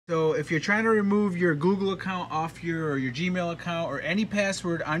So if you're trying to remove your Google account off your Gmail account or any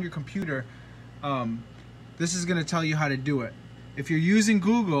password on your computer, this is going to tell you how to do it. If you're using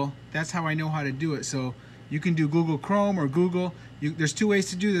Google, that's how I know how to do it. So you can do Google Chrome or Google. There's two ways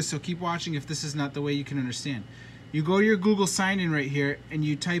to do this, so keep watching if this is not the way you can understand. You go to your Google sign-in right here and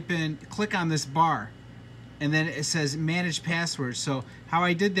you type in, click on this bar, and then it says manage passwords. So how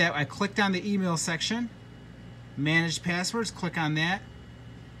I did that, I clicked on the email section, manage passwords, click on that.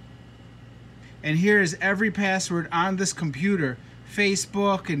 And here is every password on this computer.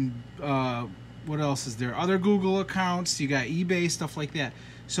 Facebook and what else is there? Other Google accounts, you got eBay, stuff like that.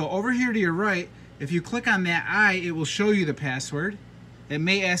 So over here to your right, if you click on that eye, it will show you the password. It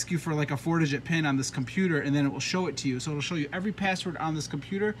may ask you for like a 4-digit PIN on this computer, and then it will show it to you. So it'll show you every password on this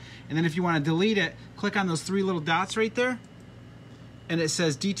computer. And then if you want to delete it, click on those 3 little dots right there. And it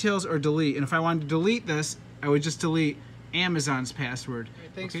says details or delete. And if I wanted to delete this, I would just delete Amazon's password.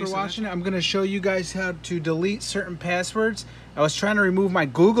 Thanks for watching. I'm going to show you guys how to delete certain passwords. I was trying to remove my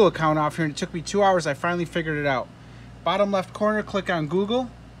Google account off here and it took me 2 hours. I finally figured it out. Bottom left corner, click on Google.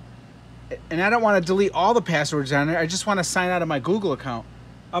 And I don't want to delete all the passwords on there. I just want to sign out of my Google account.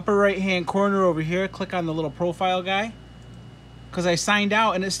 Upper right hand corner over here, click on the little profile guy. Because I signed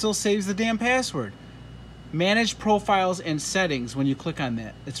out and it still saves the damn password. Manage profiles and settings when you click on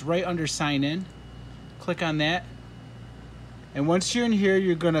that. It's right under sign in. Click on that. And once you're in here,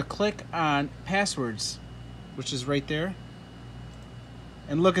 you're going to click on passwords, which is right there.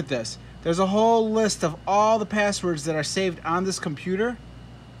 And look at this. There's a whole list of all the passwords that are saved on this computer.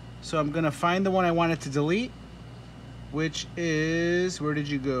 So I'm going to find the one I wanted to delete, which is, where did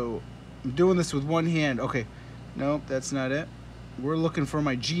you go? I'm doing this with one hand. Okay, nope, that's not it. We're looking for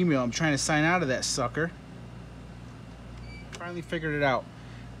my Gmail. I'm trying to sign out of that sucker. Finally figured it out.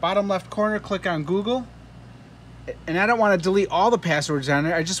 Bottom left corner, click on Google. And I don't want to delete all the passwords on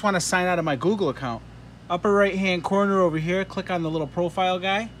there. I just want to sign out of my Google account. Upper right hand corner over here, click on the little profile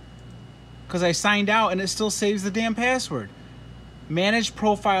guy. Because I signed out and it still saves the damn password. Manage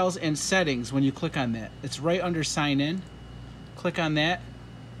profiles and settings when you click on that. It's right under sign in. Click on that.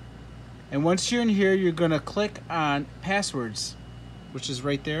 And once you're in here, you're going to click on passwords, which is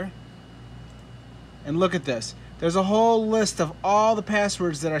right there. And look at this. There's a whole list of all the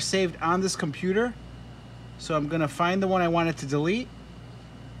passwords that are saved on this computer. So I'm going to find the one I wanted to delete,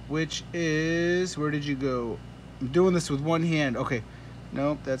 which is, where did you go? I'm doing this with one hand. Okay,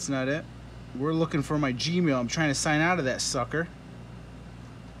 nope, that's not it. We're looking for my Gmail. I'm trying to sign out of that sucker.